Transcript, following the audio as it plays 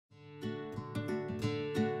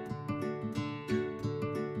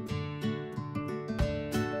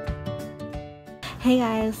Hey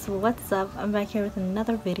guys, what's up? I'm back here with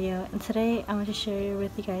another video, and today I want to share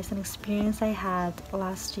with you guys an experience I had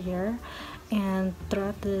last year. And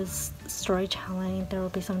throughout this storytelling there will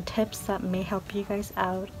be some tips that may help you guys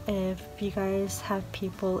out if you guys have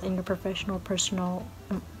people in your professional personal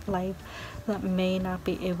life that may not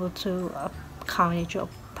be able to accommodate you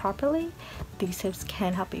properly. These tips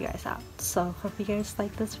can help you guys out. So hope you guys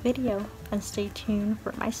like this video and stay tuned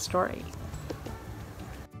for my story.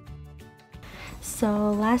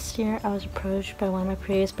 So last year I was approached by one of my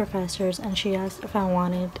previous professors, and she asked if I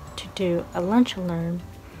wanted to do a lunch and learn,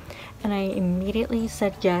 and I immediately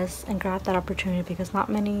said yes and grabbed that opportunity because not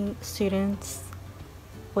many students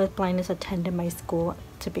with blindness attended my school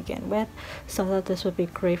to begin with. So I thought this would be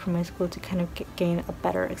great for my school to kind of gain a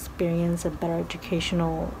better experience, a better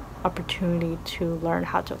educational opportunity to learn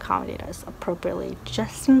how to accommodate us appropriately,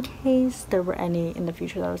 just in case there were any in the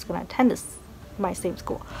future that was going to attend my same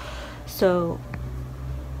school. So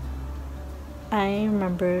I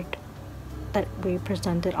remembered that we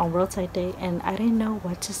presented on World Sight Day, and I didn't know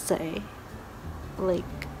what to say. Like,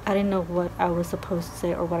 I didn't know what I was supposed to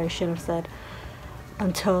say or what I should have said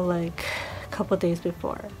until like a couple days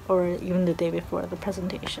before, or even the day before the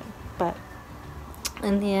presentation. But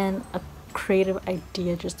in the end, a creative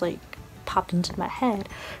idea just like popped into my head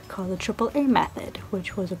called the AAA method,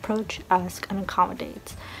 which was approach, ask, and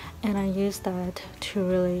accommodate. And I used that to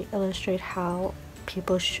really illustrate how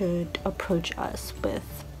people should approach us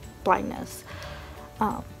with blindness.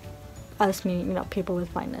 Us meaning, you know, people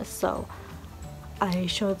with blindness. So I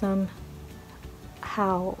showed them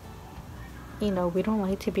how, you know, we don't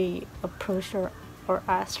like to be approached or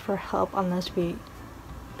asked for help unless we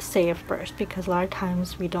say it first, because a lot of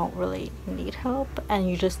times we don't really need help and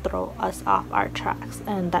you just throw us off our tracks,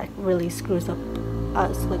 and that really screws up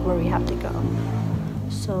us, like where we have to go.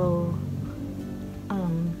 So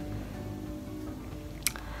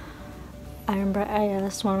I remember I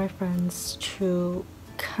asked one of my friends to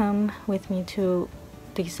come with me to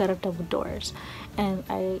the set of double doors, and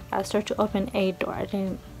I asked her to open a door. I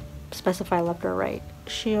didn't specify left or right.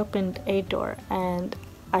 She opened a door, and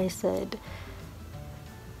I said,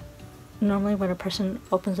 normally when a person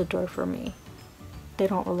opens a door for me, they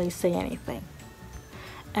don't really say anything.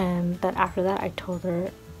 And then after that I told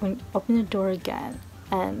her, when you open the door again,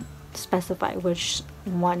 and specify which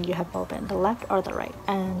one you have opened, the left or the right.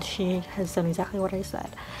 And she has done exactly what I said,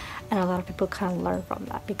 and a lot of people kind of learn from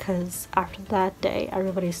that, because after that day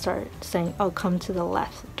everybody started saying, oh, come to the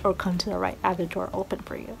left or come to the right, I have the door open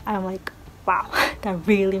for you. And I'm like, wow, that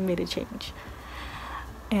really made a change.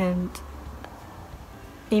 And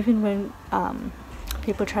even when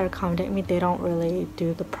people try to accommodate me, they don't really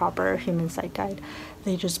do the proper human sight guide.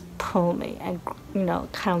 They just pull me and, you know,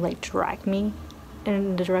 kind of like drag me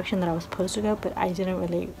in the direction that I was supposed to go, but I didn't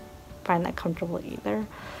really find that comfortable either.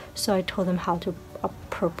 So I told them how to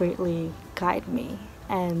appropriately guide me,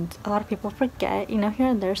 and a lot of people forget, you know, here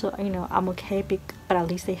and there. So, you know, I'm okay, but at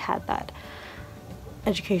least they had that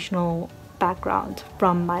educational background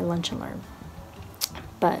from my lunch and learn.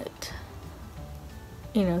 But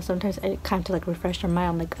you know, sometimes I kind of like refresh their mind.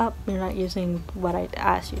 I'm like, oh, you're not using what I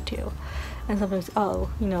asked you to. And sometimes,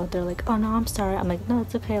 oh, you know, they're like, oh no, I'm sorry. I'm like, no,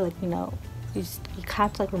 it's okay. Like, you know, you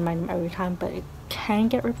have to like remind them every time, but it can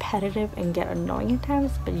get repetitive and get annoying at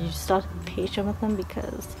times, but you still have to be patient with them,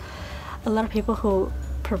 because a lot of people who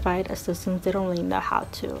provide assistance, they don't really know how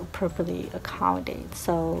to properly accommodate.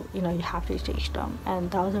 So, you know, you have to teach them,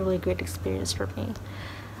 and that was a really great experience for me.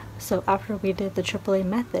 So after we did the AAA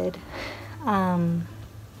method,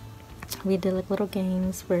 we did like little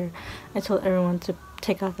games where I told everyone to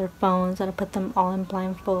take out their phones, and I put them all in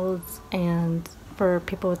blindfolds. And for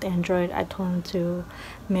people with Android, I told them to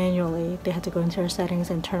manually, they had to go into their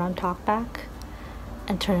settings and turn on talkback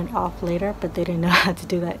and turn it off later, but they didn't know how to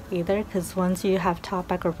do that either, because once you have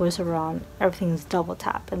talkback or voiceover on, everything is double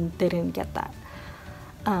tap, and they didn't get that.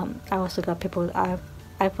 I also got people with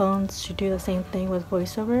iPhones to do the same thing with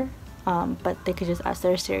voiceover, but they could just ask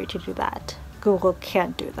their Siri to do that. Google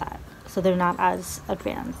can't do that, so they're not as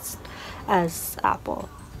advanced as Apple,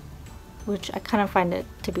 which I kind of find it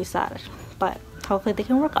to be sad, but hopefully they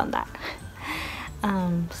can work on that.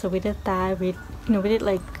 So we did that. We did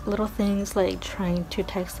like little things like trying to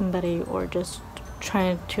text somebody, or just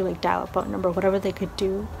trying to like dial a phone number, whatever they could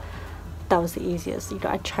do. That was the easiest. You know,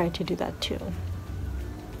 I tried to do that too.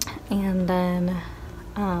 And then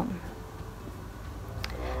I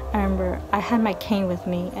remember I had my cane with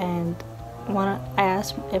me, and I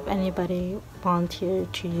asked if anybody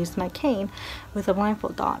volunteered to use my cane with a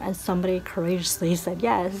blindfold on, and somebody courageously said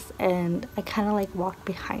yes. And I kind of like walked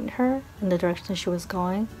behind her in the direction she was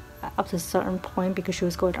going, up to a certain point because she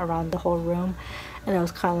was going around the whole room, and it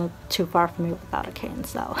was kind of too far for me without a cane.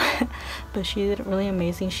 So but she did really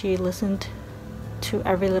amazing. She listened to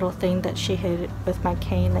every little thing that she hit with my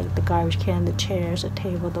cane, like the garbage can, the chairs, the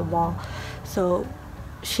table, the wall. So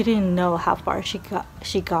she didn't know how far she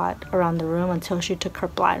got around the room until she took her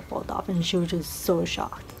blindfold off, and she was just so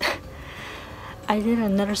shocked. I did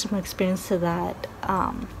another similar experience to that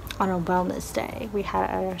on a wellness day we had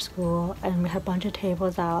at our school, and we had a bunch of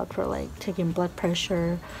tables out for like taking blood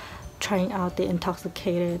pressure, trying out the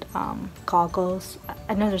intoxicated goggles.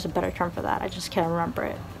 I know there's a better term for that, I just can't remember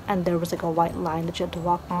it. And there was like a white line that you had to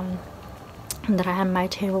walk on. And then I had my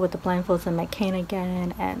table with the blindfolds and my cane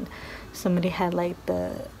again, and somebody had like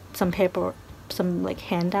some paper, some like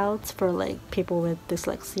handouts for like people with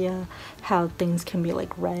dyslexia, how things can be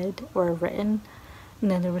like read or written. And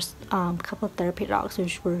then there was a couple of therapy dogs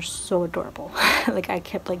which were so adorable. Like I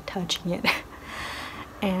kept like touching it.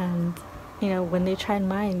 And you know, when they tried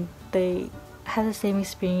mine, they had the same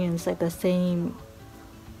experience, like the same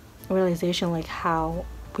realization, like how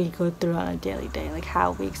we go through on a daily day, like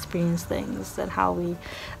how we experience things and how we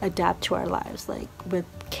adapt to our lives. Like with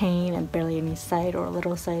cane and barely any sight or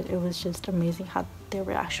little sight, it was just amazing how their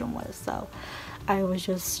reaction was. So I was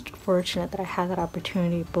just fortunate that I had that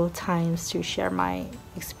opportunity both times to share my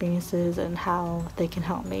experiences and how they can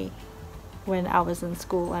help me when I was in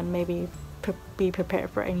school, and maybe be prepared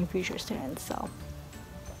for any future students. So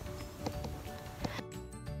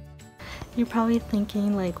you're probably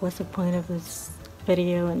thinking like, what's the point of this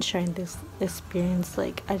video and sharing this experience?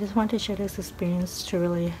 Like, I just wanted to share this experience to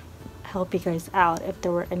really help you guys out. If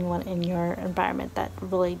there were anyone in your environment that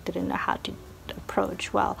really didn't know how to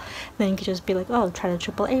approach, well, then you could just be like, oh, try the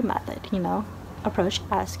AAA method, you know, approach,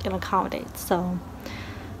 ask, and accommodate. So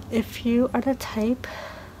if you are the type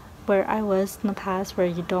where I was in the past, where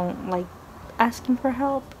you don't like asking for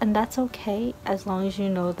help, and that's okay, as long as you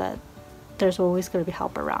know that there's always going to be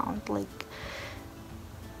help around. Like,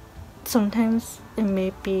 sometimes it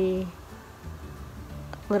may be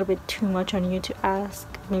a little bit too much on you to ask.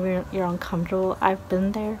 Maybe you're uncomfortable. I've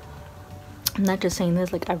been there. I'm not just saying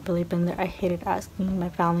this, like I've really been there. I hated asking my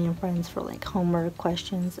family and friends for like homework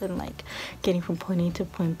questions and like getting from point A to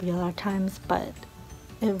point B a lot of times, but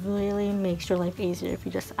it really makes your life easier if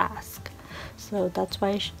you just ask. So that's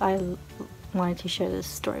why I wanted to share this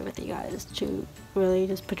story with you guys, to really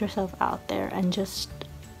just put yourself out there and just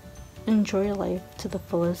enjoy your life to the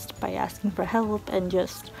fullest by asking for help, and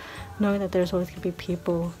just knowing that there's always going to be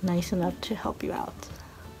people nice enough to help you out.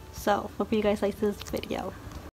 So hope you guys like this video.